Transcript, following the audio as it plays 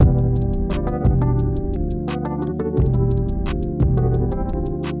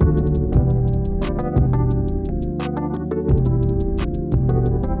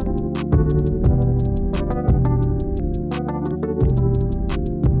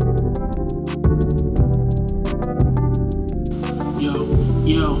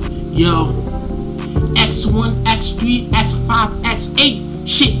Yo, X1, X3, X5, X8.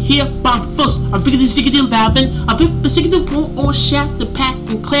 Shit here, bomb first. I'm freaking sick of the laughing. I'm freaking sick of the room on shot, the pack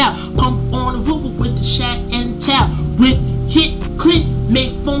and cloud. Pump on the roof with the shot and towel. With hit, click,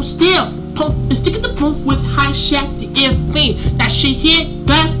 make phone still. Pump and stick at the pump with high shot, the air flame. That shit here,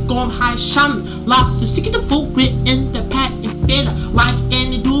 glass going high shining. Lots to stick at the boot with in the pack and feather. Like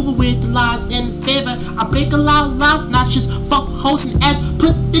any dude with the lies in favor. I break a lot of lies, not just fuck hoes and ass.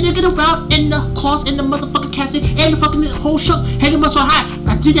 Put the nigga around in the cars, in the motherfucking cassette, and the fucking whole shows. Hanging up so high.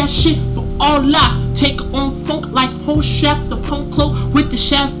 I did that shit for all life. Take on funk like whole shaft, the punk cloak with the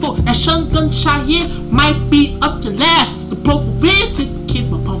shaft full. That shotgun shot here might be up to last. The profile red to keep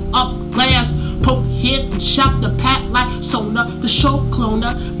my pump up glass. Poke hit and shot the pack like Sona, the show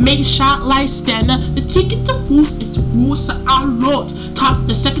cloner. Make a shot like Stanner. The ticket to rules, it's rules of our lords. Top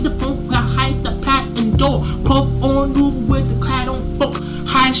the second the phone where hide the pack and door. Puff on over with the clad on folk.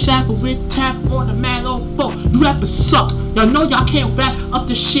 High shackle with tap on the man on folk. You rappers suck. Y'all know y'all can't rap up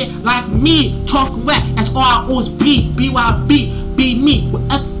the shit like me. Talking rap, that's all I always be. BYB, be me,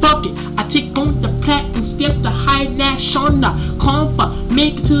 whatever, fuck it. I take on the plat and step the high national comfort.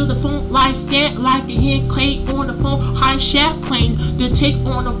 Make it to the phone like stand like a hand clay on the phone. High shaft plane, then take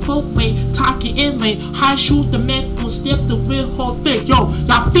on the folk way. Talking in lane, high shoot the man on step the real whole thing. Yo,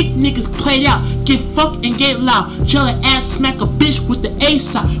 y'all fake niggas played out. Get fucked and get loud. Jelly ass smack a bitch with the A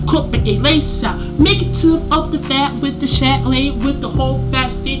side. Cup and a lace out. Make it to up the fat with the shat lane with the whole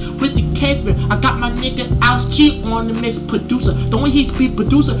fast thing with the caper. I got my nigga Alice G on the mix producer. The way he's be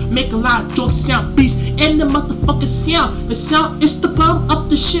producer, make a lot of jokes sound beats and the motherfucking sound. The sound is the bomb up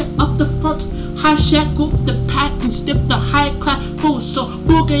the shit up the front. High shackle the pack and step the high clap food. So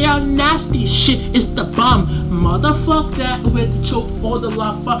boogie out nasty shit is the bomb. Motherfuck that with the choke or the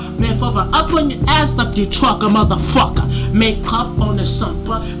lava. Man father up on your ass like you truck a motherfucker. Make cup on the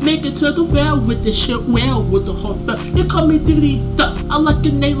sumper. Make it to the well with the shit well with the whole thing. You call me diggity dust. I like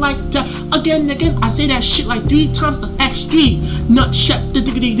your name like that. Again, I say that shit like 3 times the X3. Nut shut the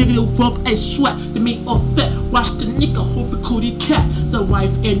diggity rub and sweat. The meat all fat. Watch the nigga hope a cootie cat. The wife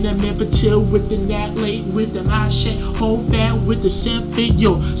in the member till with the nat late with the nice shit. Whole fan with the same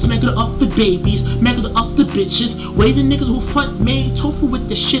video. Smack it up the babies, smack it up the bitches. Way the niggas who front made tofu with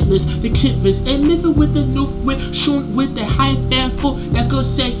the shitless, the kidless, and living with the new with shoot with the high fan full. That girl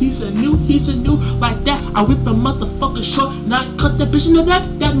said he's a new like that. I rip a motherfucker short, not cut that bitch in the neck.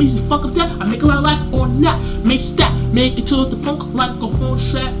 That means the fuck up that. I make a lot of lights on that. Make stat, make it to the funk like a whole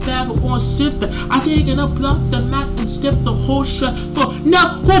strap bag on sipping. I take it up, block the mat and step the whole strap for.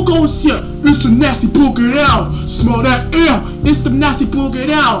 Now who goes here? It's a nasty boogie down. Smell that air. It's the nasty boogie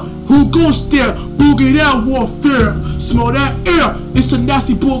down. Who goes there? Boogie down warfare. Smell that air. It's a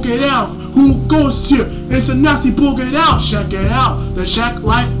nasty boogie down. Who goes here? It's a nasty boogie down. Check it out. The shack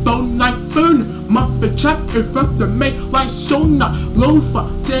like bone like fern. Muffin trap in front the make like Sona. Loafer.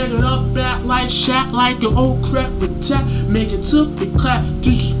 Take it up back like shack like your old crap with tap. Make it to the clap.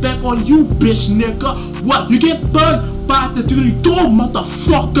 Disrespect on you bitch nigga. What? You get burned by the dirty door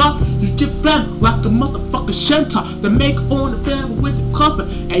motherfucker. You get flamed like a motherfucking shelter. The make on the family with the cover.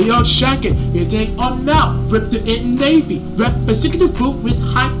 And you're shacking. You take on now. Ripped it in Navy. Representing the group with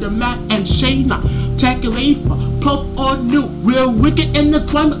Hype the Matt and Shayna. Take a lever. Pump on new. Real wicked in the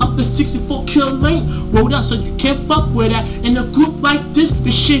climate of the 64 kill lane. Rolled up so you can't fuck with that. In a group like this,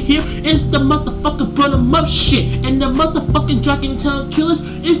 the shit here is the motherfucking burn 'em up shit. And the motherfucking Dragon Town killers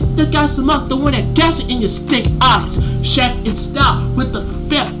is the guys them up, the one that gas it in your stink eyes. Shack in style with the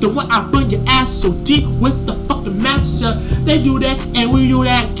fifth, the one I burn your ass so deep with the fucking master. They do that and we do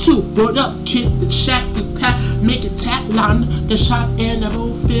that too. Rolled up, kid, the shack and pack, make it tap line. The shot in the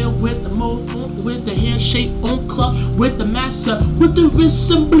whole field with the move with the handshake on club with the master with the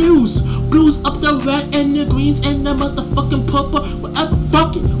wrists and blues up the red and the greens and the motherfucking purple. Whatever,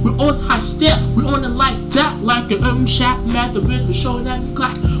 fuck it, we on high step, we on it like that, like an shop mad the rhythm show that the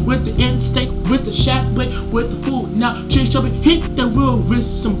clock with the instinct with the shack with the food. Now change up and hit the real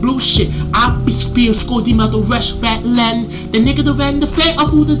wrists and blue shit. I be spear score the mother rush fat land. The nigga that ran the fate of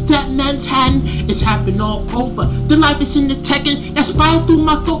who the dead man's hand. It's happening all over. The life is in the taking. That's why through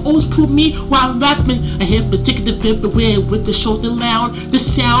my thought always prove me while I'm rapping. I hit the ticket to flip away with the shoulder loud. The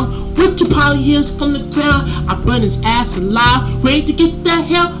sound with your poly ears from the ground. I burn his ass alive. Ready to get the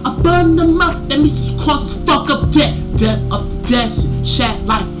hell. I burn them up. That means his cross is fuck up dead. Dead up the desert. Shat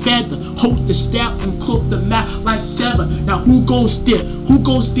like feather. Hold the staff and cook the map like seven. Now who goes there? Who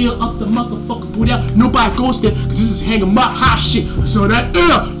goes there up the motherfucking boot out? Nobody goes there cause this is hanging my hot shit. So that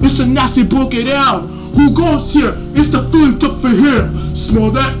air, it's a nasty boogie down. Who goes here? It's the food up for here.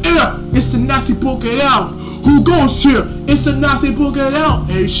 Smell that air, it's a nasty boogie down. Who goes here? It's a Nazi boogie out.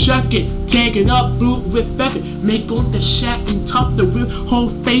 Hey, check it. Taking up blue with feather. Make on the shot and top the real whole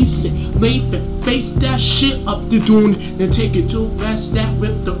face it. Leave it. Face that shit up the dune. Then take it to rest that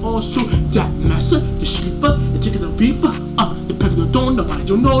with the all suit. That messer, the sleeper, and take it the reaper. The peck of the dawn, nobody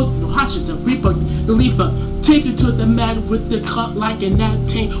don't know. No hot shit, the reaper, the leafer. Take it to the man with the cut like an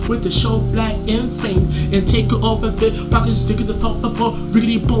tank with the show black and fame. And take it off of it. Pocket stick it the pop,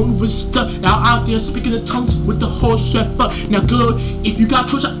 riggedy bone wrister. Now out there speaking in tongues with the whole strapper. Now good, if you got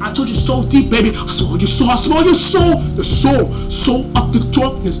torture, I told you so deep, baby. I smell your soul, I smell your soul. The soul of the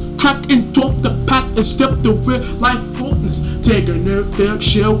darkness. Crack and talk the pack and step the real life faultness. Take a nerve fair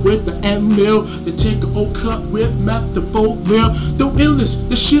chill with the M-mill. Then take an old cut with map the full real. The illness,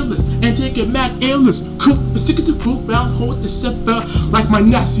 the shieldless, and take it mad illness. Cook the stick of the group round, hold the zipper. Like my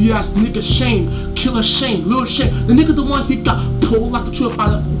nasty ass nigga Shane. Killer Shane, little Shane. The nigga the one he got pulled like a trip by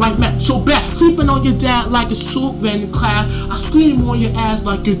the white man. So bad, sleeping on your dad like a soup and clad. I scream on your ass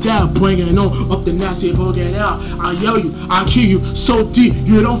like your dad, bringing on up the nasty boogie out. I yell you, I kill you so deep,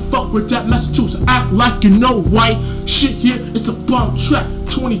 you don't fuck with that message too. So act like you know white shit here. It's a bomb track.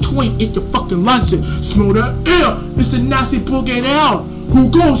 2020, it's your fucking license. Smell that air. It's a nasty boogie out. Who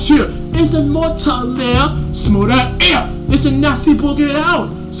goes here? It's a mortal there. Smell that air. It's a nasty boogie out.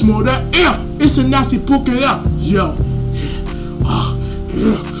 Smell that air. It's a nasty boogie out. Yo.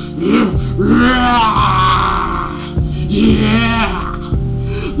 Yeah.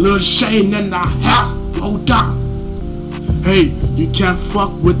 Little Shane in the house. Hold on. Hey, you can't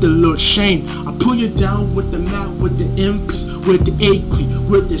fuck with the little Shane. I pull you down with the map, with the MPs, with the A-Clee,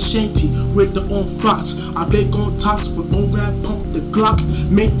 with the Shanty, with the on fox. I bake on tops with on rap, pump the Glock,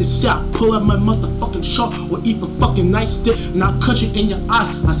 make the shot, pull out my motherfucking shot, or even fucking nightstick, and I cut you in your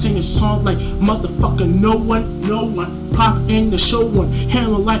eyes. I sing a song like motherfucking no one. Pop in the show one,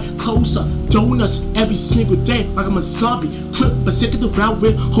 handle like closer, donuts every single day like I'm a zombie. Trip, but sick of the round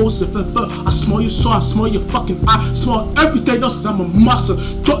with holes of fur. I smell your soul, I smell your fucking eye, smell everything else, cause I'm a monster.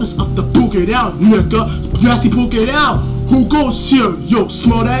 Darkness up the boogie down, nigga. Nasty boogie down. Who goes here? Yo,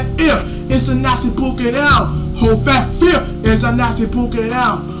 smell that air. It's a nasty boogie down. Whole fat fear. It's a nasty boogie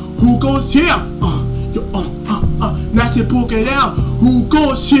down. Who goes here? Nasty boogie down. Who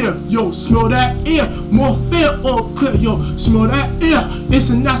goes here? Yo, smell that air. More fair or clear? Yo, smell that air. It's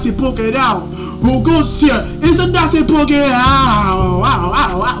a nasty boogie down. Who goes here? It's a nasty boogie down.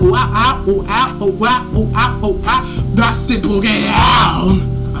 Nasty boogie down.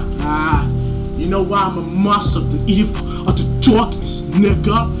 You know why I'm a monster of the evil, of the darkness,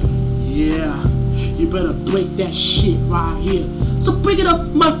 nigga? Yeah, you better break that shit right here. So bring it up,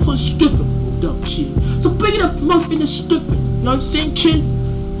 my foot stiffen. What up, kid? So bring it up, my finna stiffen. You know what I'm saying, kid?